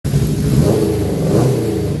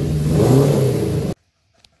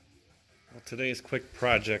Today's quick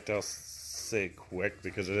project, I'll say quick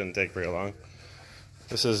because it didn't take very long.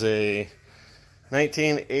 This is a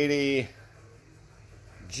 1980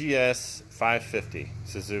 GS 550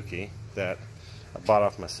 Suzuki that I bought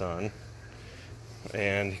off my son,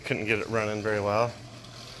 and he couldn't get it running very well.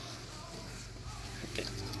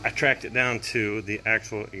 I tracked it down to the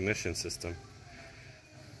actual ignition system.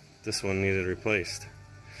 This one needed replaced.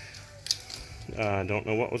 I don't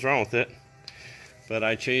know what was wrong with it, but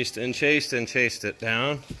I chased it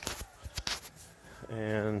down,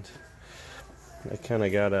 and I kind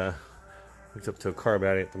of got hooked up to a car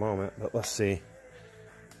battery at the moment, but let's see.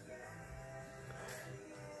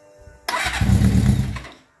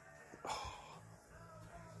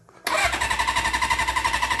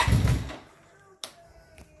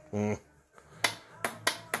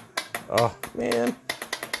 Oh man,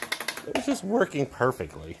 it was just working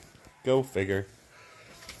perfectly. Go figure.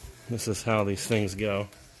 This is how these things go.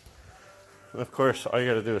 And of course, all you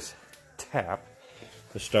gotta do is tap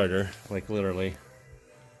the starter, like literally,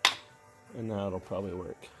 and now it'll probably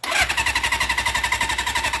work.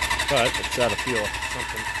 But it's out of fuel.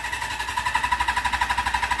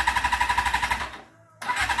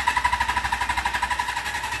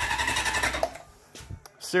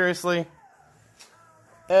 Seriously,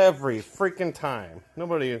 every freaking time. No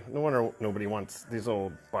wonder nobody wants these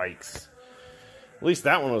old bikes. At least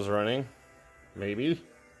that one was running. Maybe.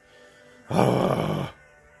 Alright.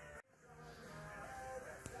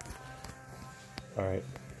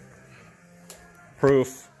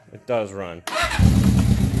 Proof. It does run.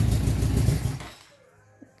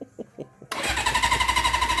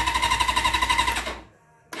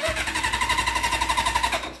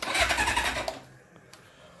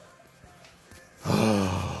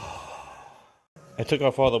 I took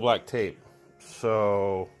off all the black tape,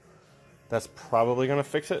 so that's probably gonna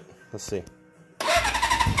fix it. Let's see.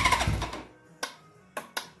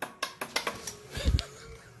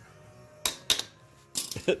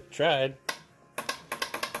 It tried.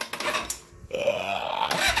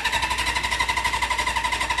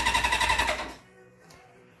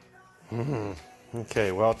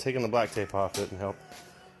 Okay, well, taking the black tape off didn't help.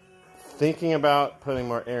 Thinking about putting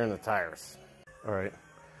more air in the tires. All right,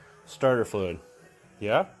 starter fluid.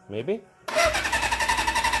 Yeah, maybe.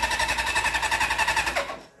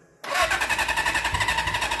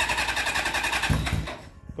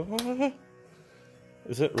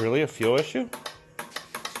 Is it really a fuel issue?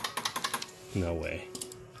 No way.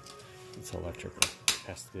 It's electrical. It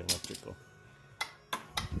has to be electrical.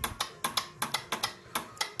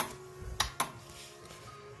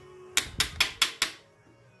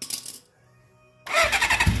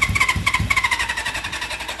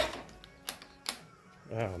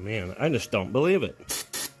 Oh man, I just don't believe it.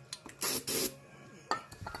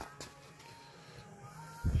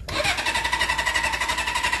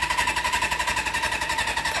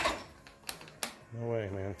 No way,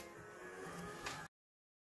 man.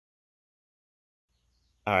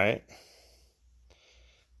 Alright.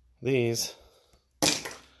 These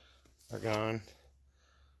are gone.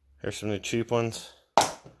 Here's some new cheap ones.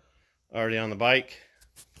 Already on the bike.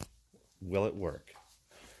 Will it work?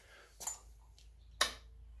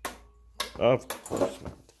 Of course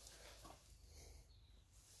not.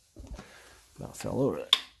 About fell over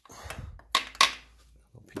it.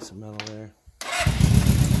 Little piece of metal there.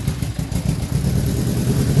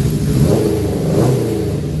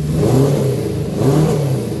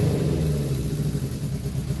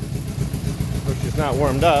 Of course, she's not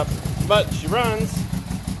warmed up, but she runs.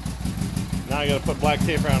 Now I gotta put black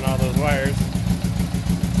tape around all those wires.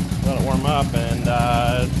 Let it warm up and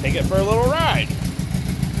take it for a little ride.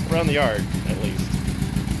 Around the yard, at least.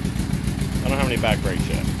 I don't have any back brakes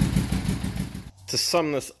yet. To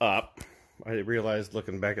sum this up, I realized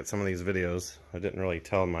looking back at some of these videos, I didn't really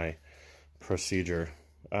tell my procedure.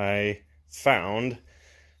 I found,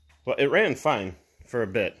 well, it ran fine for a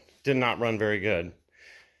bit. Did not run very good.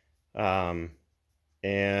 And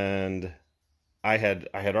I had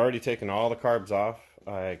already taken all the carbs off.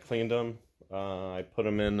 I cleaned them. I put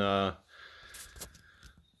them in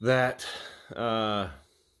that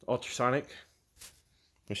ultrasonic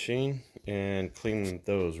machine and cleaned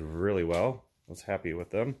those really well. I was happy with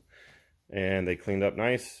them, and they cleaned up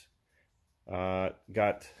nice.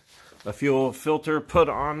 Got a fuel filter put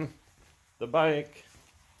on the bike,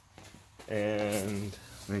 and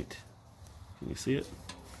wait, can you see it?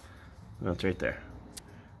 No, it's right there.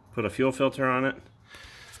 Put a fuel filter on it,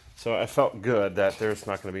 so I felt good that there's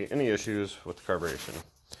not going to be any issues with the carburation.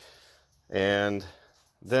 And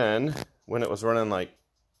then when it was running like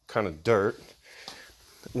kind of dirt,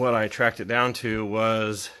 what I tracked it down to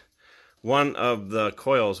was one of the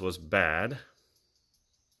coils was bad,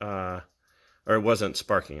 or it wasn't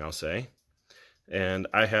sparking, I'll say. And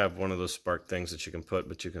I have one of those spark things that you can put,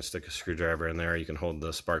 but you can stick a screwdriver in there. You can hold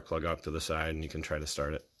the spark plug off to the side and you can try to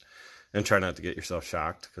start it. And try not to get yourself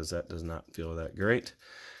shocked, because that does not feel that great.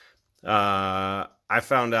 I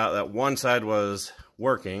found out that one side was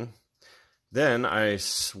working. Then I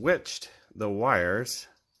switched the wires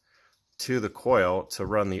to the coil to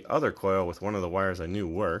run the other coil with one of the wires I knew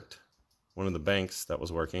worked, one of the banks that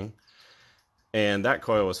was working, and that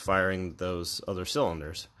coil was firing those other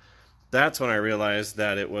cylinders. That's when I realized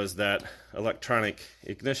that it was that electronic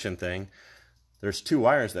ignition thing. There's two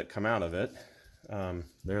wires that come out of it.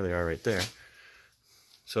 There they are right there.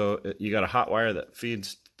 So you got a hot wire that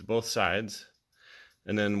feeds to both sides,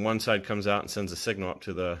 and then one side comes out and sends a signal up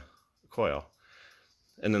to the coil.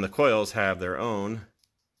 And then the coils have their own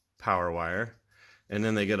power wire, and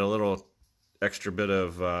then they get a little extra bit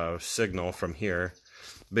of signal from here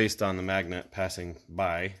based on the magnet passing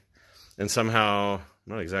by. And somehow, I'm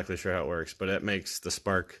not exactly sure how it works, but it makes the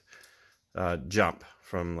spark jump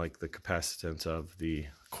from like the capacitance of the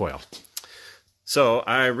coil. So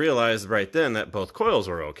I realized right then that both coils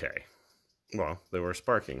were okay. Well, they were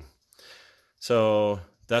sparking. So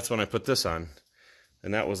that's when I put this on.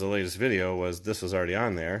 And that was the latest video, was this was already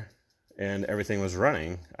on there and everything was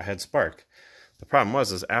running. I had spark. The problem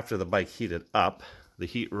was after the bike heated up, the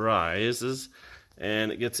heat rises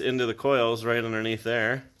and it gets into the coils right underneath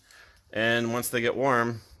there. And once they get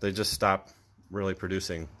warm, they just stop really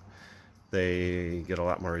producing. They get a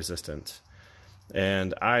lot more resistant.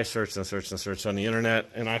 And I searched and searched and searched on the internet,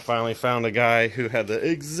 and I finally found a guy who had the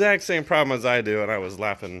exact same problem as I do, and I was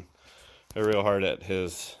laughing real hard at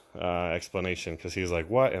his explanation, because he was like,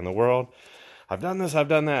 what in the world? I've done this, I've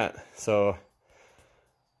done that. So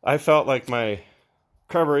I felt like my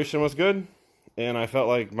carburation was good, and I felt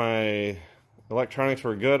like my electronics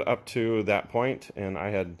were good up to that point, and I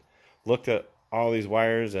had looked at all these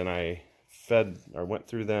wires, and I went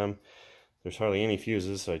through them. There's hardly any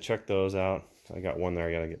fuses, so I checked those out. I got one there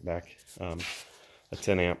I gotta get back. A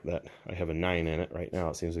 10 amp that I have a 9 in it right now.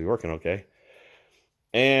 It seems to be working okay.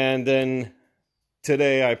 And then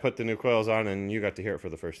today I put the new coils on, and you got to hear it for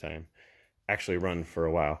the first time. Actually run for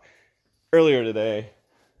a while. Earlier today,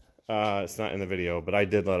 it's not in the video, but I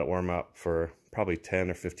did let it warm up for probably 10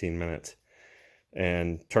 or 15 minutes.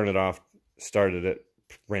 And turned it off, started it,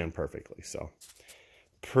 ran perfectly. So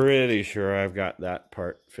pretty sure I've got that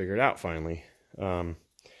part figured out finally.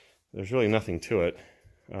 There's really nothing to it.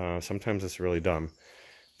 Sometimes it's really dumb.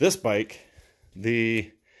 This bike,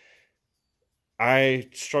 I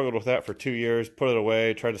struggled with that for 2 years, put it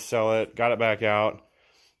away, tried to sell it, got it back out.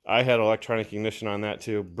 I had electronic ignition on that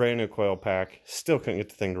too, brand new coil pack, still couldn't get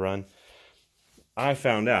the thing to run. I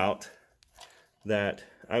found out that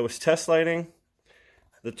I was test lighting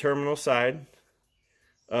the terminal side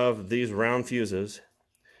of these round fuses.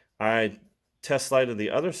 I test lighted the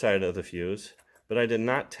other side of the fuse, but I did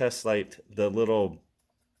not test light the little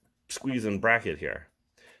squeeze-in bracket here.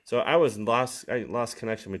 So I lost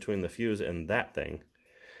connection between the fuse and that thing,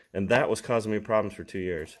 and that was causing me problems for 2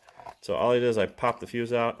 years. So all I did is I popped the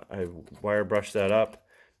fuse out, I wire brushed that up,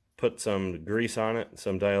 put some grease on it,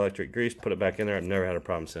 some dielectric grease, put it back in there. I've never had a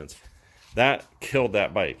problem since. That killed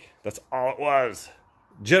that bike. That's all it was.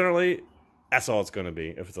 Generally, that's all it's going to be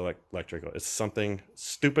if it's electrical. It's something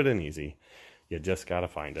stupid and easy. You just got to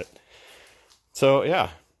find it. So yeah,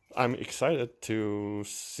 I'm excited to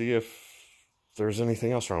see if there's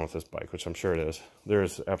anything else wrong with this bike, which I'm sure it is.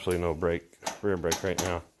 There's absolutely no rear brake right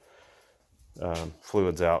now.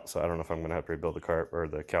 Fluid's out, so I don't know if I'm going to have to rebuild the cart or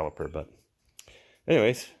the caliper, but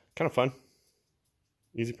anyways, kind of fun.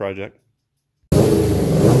 Easy project.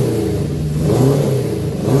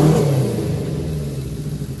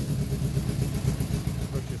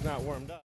 Which is not warmed up.